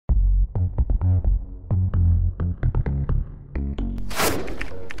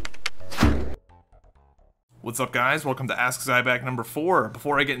What's up, guys? Welcome to Ask Zybak number 4.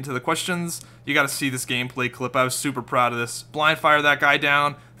 Before I get into the questions, you gotta see this gameplay clip. I was super proud of this. Blind fire that guy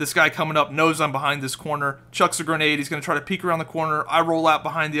down. This guy coming up knows I'm behind this corner. Chucks a grenade. He's gonna try to peek around the corner. I roll out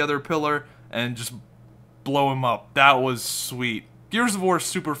behind the other pillar and just blow him up. That was sweet. Gears of War is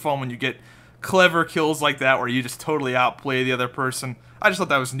super fun when you get clever kills like that where you just totally outplay the other person. I just thought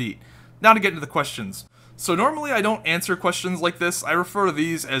that was neat. Now to get into the questions. So normally I don't answer questions like this. I refer to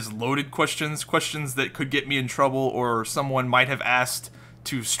these as loaded questions, questions that could get me in trouble or someone might have asked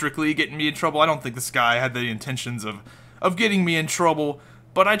to strictly get me in trouble. I don't think this guy had the intentions of getting me in trouble,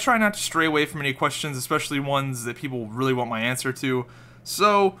 but I try not to stray away from any questions, especially ones that people really want my answer to.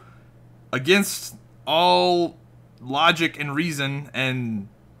 So, against all logic and reason, and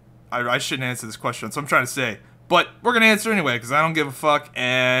I shouldn't answer this question, so I'm trying to say, but we're going to answer anyway, because I don't give a fuck,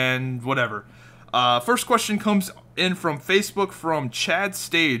 and whatever. First question comes in from Facebook from Chad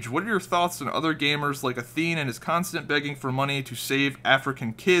Stage. What are your thoughts on other gamers like Athene and his constant begging for money to save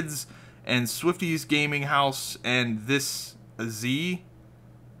African kids, and Swifty's Gaming House and this Azzy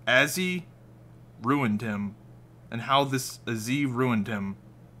ruined him, and how this Azzy ruined him?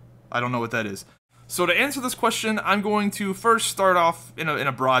 I don't know what that is. So to answer this question, I'm going to first start off in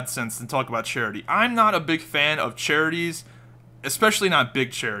a broad sense and talk about charity. I'm not a big fan of charities, especially not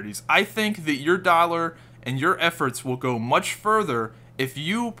big charities. I think that your dollar and your efforts will go much further if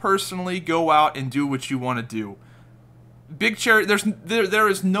you personally go out and do what you want to do. Big charity, there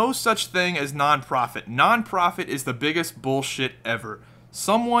is no such thing as non-profit. Non-profit is the biggest bullshit ever.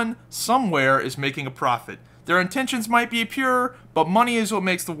 Someone somewhere is making a profit. Their intentions might be pure, but money is what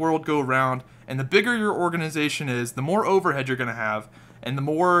makes the world go round, and the bigger your organization is, the more overhead you're going to have, and the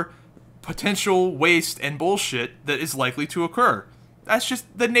more potential waste and bullshit that is likely to occur. That's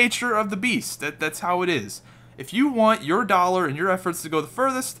just the nature of the beast. That's how it is. If you want your dollar and your efforts to go the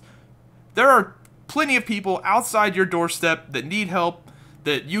furthest, there are plenty of people outside your doorstep that need help,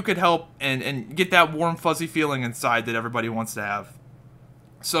 that you could help and get that warm fuzzy feeling inside that everybody wants to have.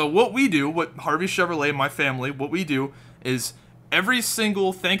 So what we do, what Harvey Chevrolet, my family, what we do is every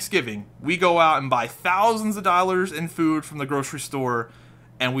single Thanksgiving, we go out and buy thousands of dollars in food from the grocery store,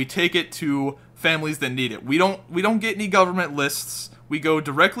 and we take it to families that need it. We don't get any government lists. We go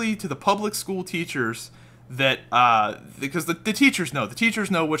directly to the public school teachers that because the teachers know. The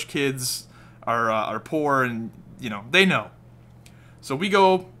teachers know which kids are poor, and you know they know. So we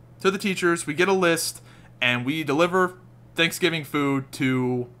go to the teachers, we get a list, and we deliver Thanksgiving food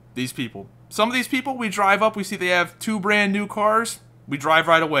to these people. Some of these people, we drive up, we see they have 2 brand new cars, we drive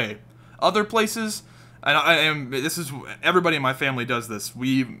right away. Other places, and this is, everybody in my family does this.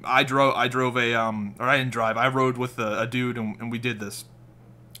 I rode with a dude, and we did this.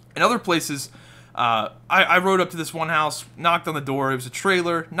 In other places, I rode up to this one house, knocked on the door. It was a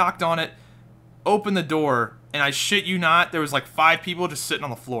trailer, knocked on it, opened the door, and I shit you not, there was like 5 people just sitting on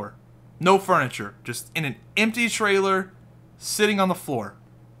the floor. No furniture, just in an empty trailer, sitting on the floor.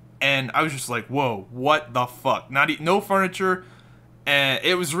 And I was just like, whoa, what the fuck? No furniture, and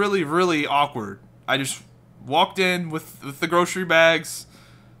it was really, really awkward. I just walked in with the grocery bags,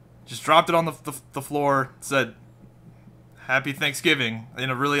 just dropped it on the floor, said, Happy Thanksgiving, in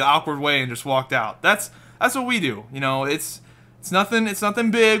a really awkward way, and just walked out. That's what we do. You know, it's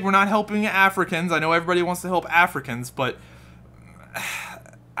nothing big. We're not helping Africans. I know everybody wants to help Africans, but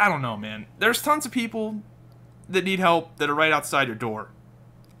I don't know, man. There's tons of people that need help that are right outside your door.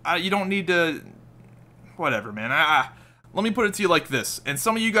 You don't need to, whatever, man. Let me put it to you like this, and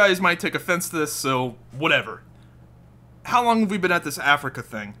some of you guys might take offense to this, so whatever. How long have we been at this Africa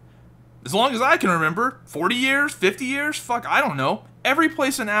thing? As long as I can remember, 40 years, 50 years, fuck, I don't know. Every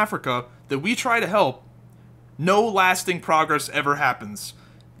place in Africa that we try to help, no lasting progress ever happens.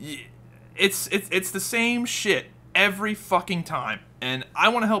 It's the same shit every fucking time, and I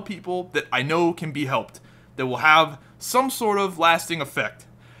want to help people that I know can be helped, that will have some sort of lasting effect.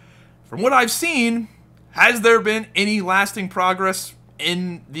 From what I've seen, has there been any lasting progress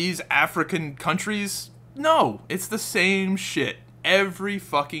in these African countries? No, it's the same shit every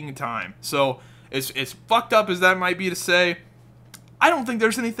fucking time. So, as fucked up as that might be to say, I don't think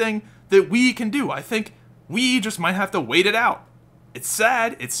there's anything that we can do. I think we just might have to wait it out. It's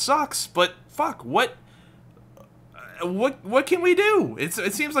sad, it sucks, but fuck, what can we do? It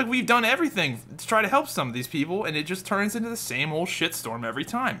seems like we've done everything to try to help some of these people, and it just turns into the same old shitstorm every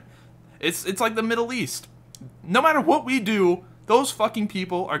time. It's like the Middle East. No matter what we do, those fucking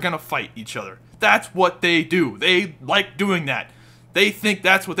people are gonna fight each other. That's what they do. They like doing that. They think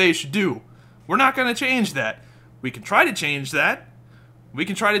that's what they should do. We're not gonna change that. We can try to change that. We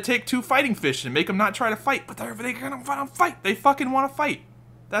can try to take 2 fighting fish and make them not try to fight, but they're gonna fight. They fucking want to fight.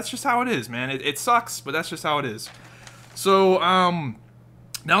 That's just how it is, man. It sucks, but that's just how it is. So,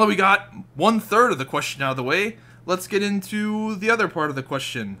 now that we got 1/3 of the question out of the way, let's get into the other part of the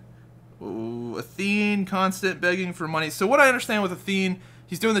question. Ooh, Athene, constant begging for money. So what I understand with Athene,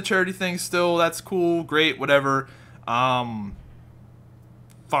 he's doing the charity thing still. That's cool, great, whatever. Fine.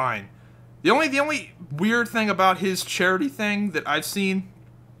 The only weird thing about his charity thing that I've seen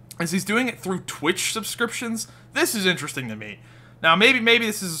is he's doing it through Twitch subscriptions. This is interesting to me. Now, maybe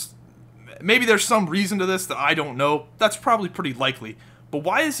there's some reason to this that I don't know. That's probably pretty likely. But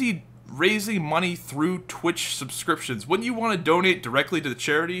why is he raising money through Twitch subscriptions? Wouldn't you want to donate directly to the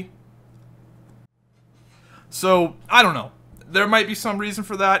charity? So, I don't know. There might be some reason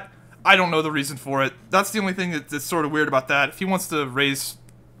for that. I don't know the reason for it. That's the only thing that's sort of weird about that. If he wants to raise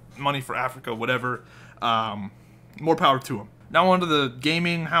money for Africa, whatever, more power to him. Now on to the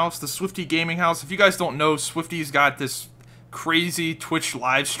gaming house, the Swifty Gaming House. If you guys don't know, Swifty's got this crazy Twitch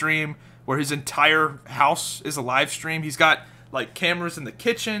live stream where his entire house is a live stream. He's got like cameras in the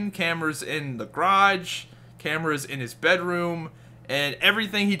kitchen, cameras in the garage, cameras in his bedroom, and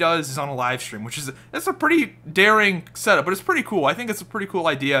everything he does is on a live stream, which is that's a pretty daring setup, but it's pretty cool. I think it's a pretty cool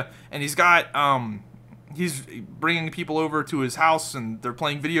idea, and he's got he's bringing people over to his house, and they're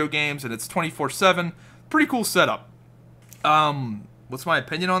playing video games, and it's 24/7. Pretty cool setup. What's my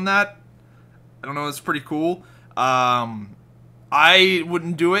opinion on that? I don't know. It's pretty cool. I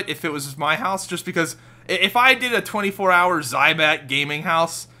wouldn't do it if it was my house, just because if I did a 24-hour Zybak gaming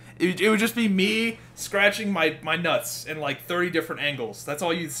house, it would just be me scratching my nuts in like 30 different angles. That's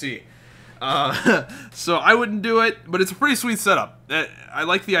all you'd see. So I wouldn't do it, but it's a pretty sweet setup. I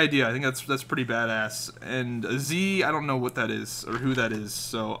like the idea. I think that's pretty badass. And Z, I don't know what that is or who that is,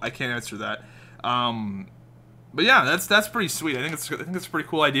 so I can't answer that. But yeah, that's pretty sweet. I think it's a pretty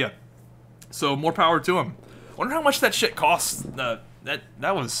cool idea. So more power to him. Wonder how much that shit costs. That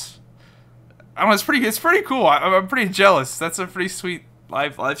was, I don't know. It's pretty cool. I'm pretty jealous. That's a pretty sweet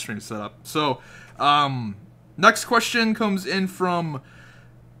live stream setup. So, next question comes in from,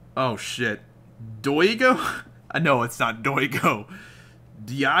 oh shit, Doigo? No, it's not Doigo.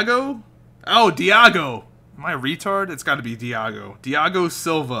 Diago? Oh, Diago. Am I a retard? It's got to be Diago. Diago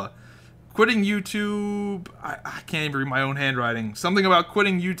Silva. Quitting YouTube. I can't even read my own handwriting. Something about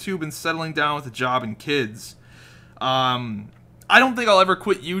quitting YouTube and settling down with a job and kids. I don't think I'll ever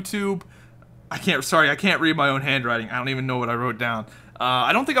quit YouTube. I can't read my own handwriting. I don't even know what I wrote down.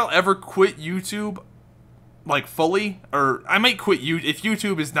 I don't think I'll ever quit YouTube, like, fully. Or I might quit YouTube. If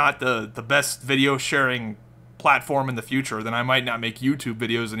YouTube is not the best video sharing platform in the future, then I might not make YouTube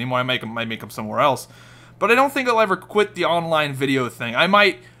videos anymore. I might make them somewhere else. But I don't think I'll ever quit the online video thing. I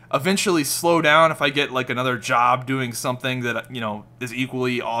might eventually slow down if I get, like, another job doing something that, you know, is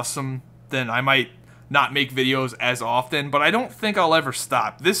equally awesome. Then I might not make videos as often, but I don't think I'll ever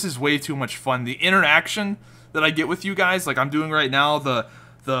stop. This is way too much fun. The interaction that I get with you guys, like I'm doing right now, the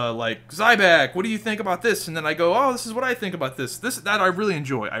like, Zybak, what do you think about this? And then I go, oh, this is what I think about this. That I really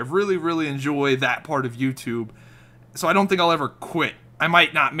enjoy. I really enjoy that part of YouTube. So I don't think I'll ever quit. I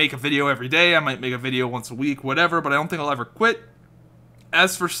might not make a video every day. I might make a video once a week, whatever, but I don't think I'll ever quit.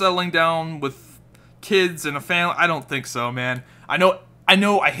 As for settling down with kids and a family, I don't think so, man. I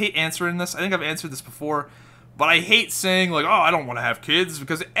know I hate answering this. I think I've answered this before, but I hate saying, like, oh, I don't want to have kids,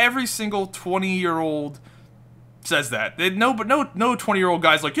 because every single 20-year-old says that. No 20-year-old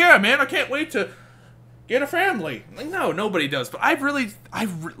guy's like, yeah, man, I can't wait to get a family. Like, no, nobody does. But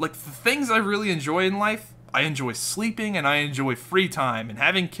like, the things I really enjoy in life, I enjoy sleeping and I enjoy free time, and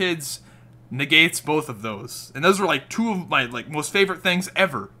having kids negates both of those. And those are like two of my like most favorite things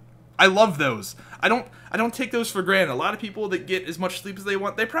ever. I love those. I don't take those for granted. A lot of people that get as much sleep as they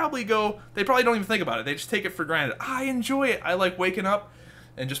want, they probably don't even think about it. They just take it for granted. I enjoy it. I like waking up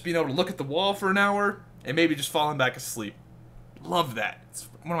and just being able to look at the wall for an hour and maybe just falling back asleep. Love that. It's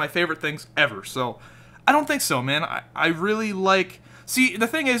one of my favorite things ever. So I don't think so, man. I really like... See, the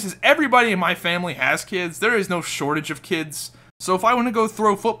thing is everybody in my family has kids. There is no shortage of kids. So if I want to go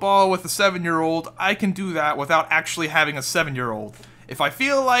throw football with a 7-year-old, I can do that without actually having a 7-year-old. If I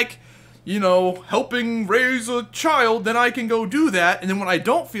feel like, you know, helping raise a child, then I can go do that. And then when I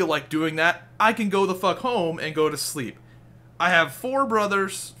don't feel like doing that, I can go the fuck home and go to sleep. I have 4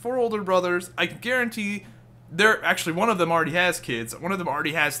 older brothers. I can guarantee actually, one of them already has kids. One of them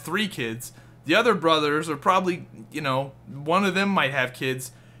already has 3 kids. The other brothers are probably, you know, one of them might have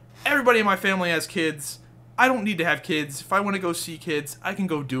kids. Everybody in my family has kids. I don't need to have kids. If I want to go see kids, I can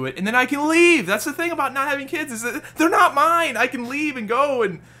go do it. And then I can leave. That's the thing about not having kids, is that they're not mine. I can leave and go,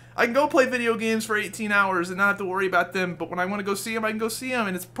 and I can go play video games for 18 hours and not have to worry about them, but when I want to go see them, I can go see them,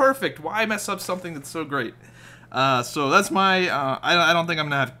 and it's perfect. Why mess up something that's so great? So that's my, I don't think I'm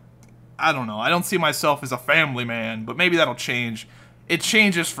going to have, I don't know. I don't see myself as a family man, but maybe that'll change. It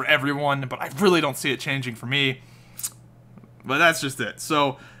changes for everyone, but I really don't see it changing for me. But that's just it.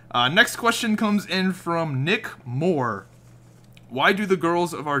 So, next question comes in from Nick Moore. Why do the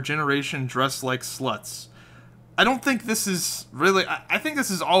girls of our generation dress like sluts? I don't think this is really... I think this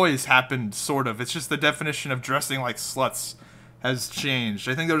has always happened, sort of. It's just the definition of dressing like sluts has changed.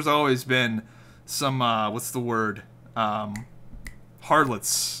 I think there's always been some, what's the word?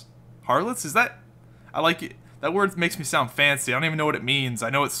 Harlots. Harlots? Is that... I like it. That word makes me sound fancy. I don't even know what it means.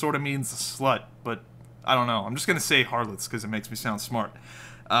 I know it sort of means a slut, but I don't know. I'm just going to say harlots because it makes me sound smart.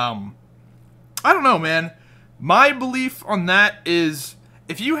 I don't know, man. My belief on that is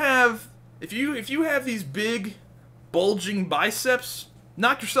if you have these big bulging biceps,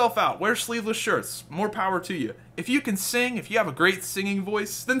 knock yourself out. Wear sleeveless shirts. More power to you. If you can sing, if you have a great singing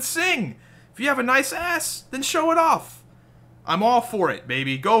voice, then sing. If you have a nice ass, then show it off. I'm all for it,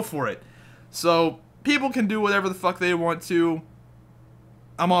 baby. Go for it. So, people can do whatever the fuck they want to.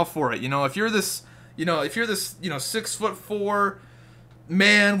 I'm all for it. You know, if you're this, 6'4"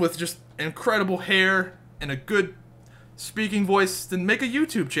 man with just incredible hair and a good speaking voice, then make a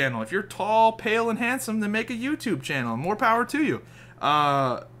YouTube channel. If you're tall, pale, and handsome, then make a YouTube channel. More power to you.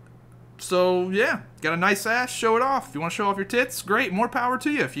 So, yeah. Got a nice ass, show it off. If you want to show off your tits, great. More power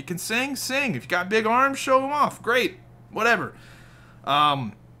to you. If you can sing, sing. If you got big arms, show them off. Great. Whatever.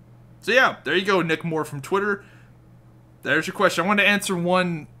 So, yeah. There you go, Nick Moore from Twitter. There's your question. I wanted to answer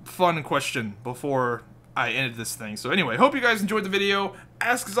one fun question before I ended this thing. So anyway, hope you guys enjoyed the video.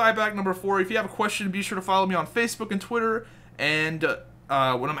 Ask Zybak number 4. If you have a question, be sure to follow me on Facebook and Twitter. And when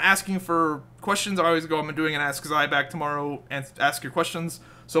I'm asking for questions, I always go, I'm doing an Ask Zybak tomorrow and ask your questions.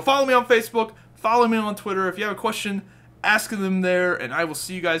 So follow me on Facebook, follow me on Twitter. If you have a question, ask them there, and I will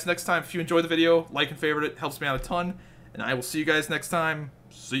see you guys next time. If you enjoyed the video, like and favorite it. Helps me out a ton. And I will see you guys next time.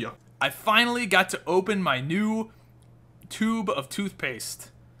 See ya. I finally got to open my new tube of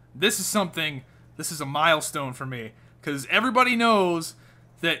toothpaste. This is a milestone for me, because everybody knows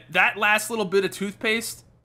that last little bit of toothpaste